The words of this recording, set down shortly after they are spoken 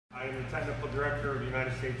I am the technical director of the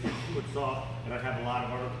United States Futsal, and I have a lot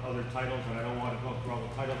of other titles, and I don't want to go through all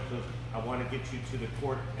the titles because I want to get you to the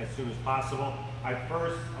court as soon as possible. I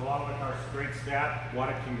first, along with our great staff,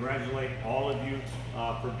 want to congratulate all of you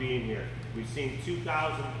for being here. We've seen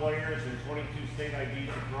 2,000 players and 22 state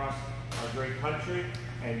IDs across our great country,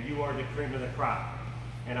 and you are the cream of the crop.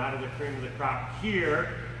 And out of the cream of the crop here,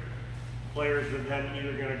 players are then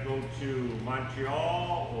either going to go to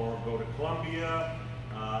Montreal or go to Columbia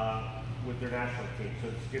with their national team. So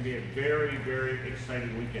it's going to be a very, very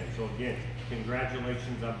exciting weekend. So again,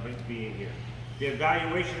 congratulations on being here. The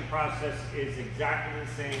evaluation process is exactly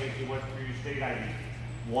the same as you went through your state ID.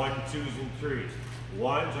 1, 2s, and 3s.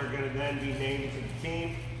 1s are going to then be named to the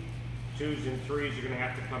team. 2s and 3s are going to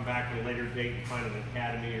have to come back at a later date and find an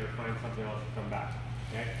academy or find something else to come back.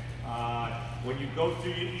 Okay? When you go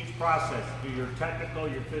through each process, do your technical,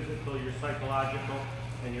 your physical, your psychological,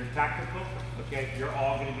 and your tactical, okay, you're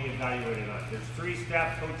all going to be evaluated on. There's 3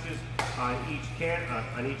 staff coaches on each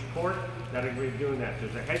court that are going to be doing that.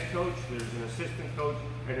 There's a head coach, there's an assistant coach,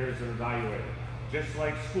 and there's an evaluator. Just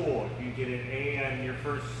like school, if you get an A on your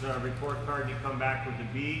first report card, you come back with a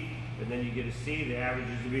B, and then you get a C, the average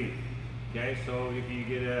is a B. Okay, so if you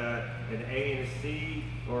get an A and a C,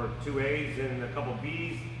 or 2 A's and a couple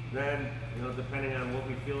B's, then, you know, depending on what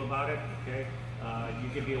we feel about it, okay, you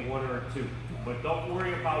could be a 1 or a 2. But don't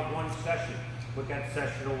worry about one session. Put that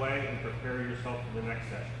session away and prepare yourself for the next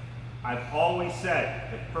session. I've always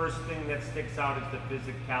said the first thing that sticks out is the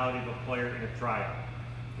physicality of a player in a tryout.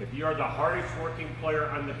 If you are the hardest working player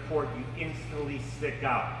on the court, you instantly stick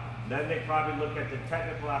out. Then they probably look at the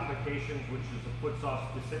technical applications, which is the futsal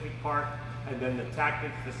specific part, and then the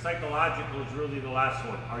tactics. The psychological is really the last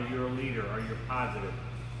one. Are you a leader? Are you positive?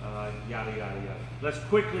 Yada, yada, yada. Let's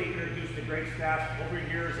quickly introduce the great staff. Over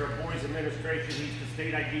here is our boys administration. He's the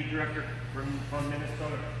state ID director from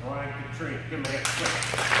Minnesota, Ryan Katrina. Give him a hand.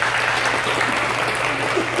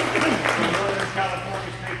 From Northern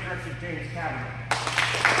California State Director James Kavanaugh.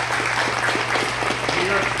 New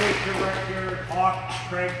York State Director Hawk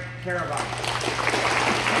Craig Carabao.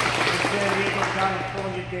 From San Diego,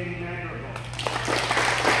 California, Danny Manderville.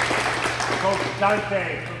 Coach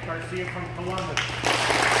Dante from Garcia from Columbus.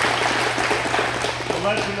 The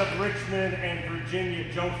legend of Richmond and Virginia,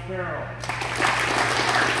 Joe Farrell.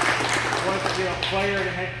 Once again, a player and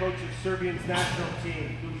head coach of Serbian's national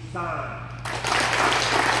team, Dusan.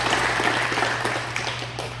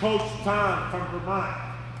 Coach Tom from Vermont.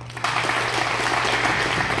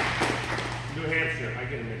 New Hampshire, I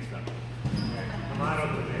get it mixed up. Okay. Vermont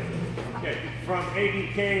over there. Okay, from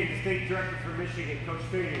ABK, the state director for Michigan, Coach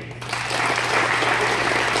Feeney.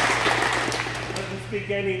 Doesn't speak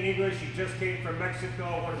any English, he just came from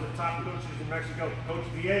Mexico, one of the top coaches in Mexico, Coach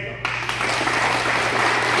Diego.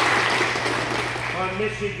 From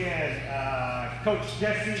Michigan, Coach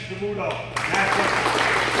Jesse DeMudo, a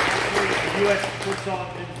U.S. Futsal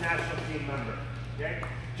International team member. Okay?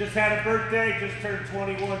 Just had a birthday, just turned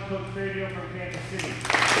 21, Coach Fabio from Kansas City.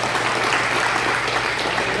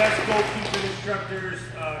 One of the best goalkeeping instructors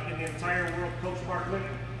in the entire world, Coach Mark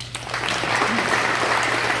Lincoln.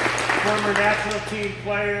 Former national team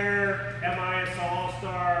player, MISL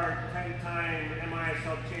All-Star, 10-time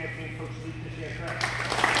MISL champion, Coach Lisa Chantrell.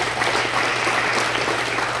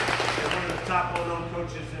 And one of the top well-known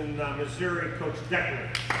coaches in Missouri, Coach Deckler.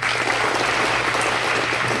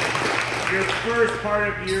 Your first part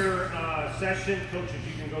of your session, coaches,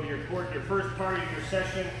 you can go to your court. Your first part of your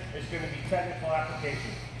session is going to be technical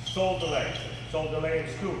application. Sol delay in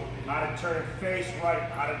school. How to turn face right,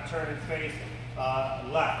 how to turn face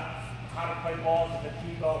left. How to play balls in the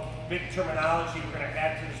Kibo. Big terminology we're going to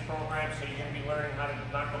add to this program, so you're going to be learning how to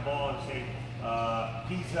knock a ball and say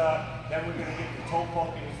pizza. Then we're going to get to toe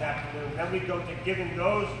poking this afternoon. Then we go to giving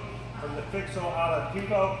goes from the fixo a la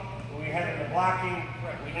Kibo. We head into blocking.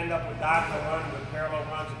 We end up with diagonal run with parallel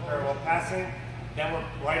runs and parallel passing. Then we're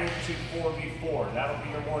right into 4v4. That'll be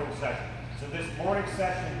your morning session. So this morning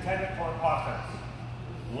session, technical and offense.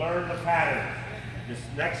 Learn the patterns. This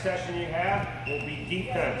next session you have will be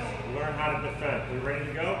defense. Learn how to defend. We ready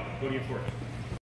to go? Go to your court.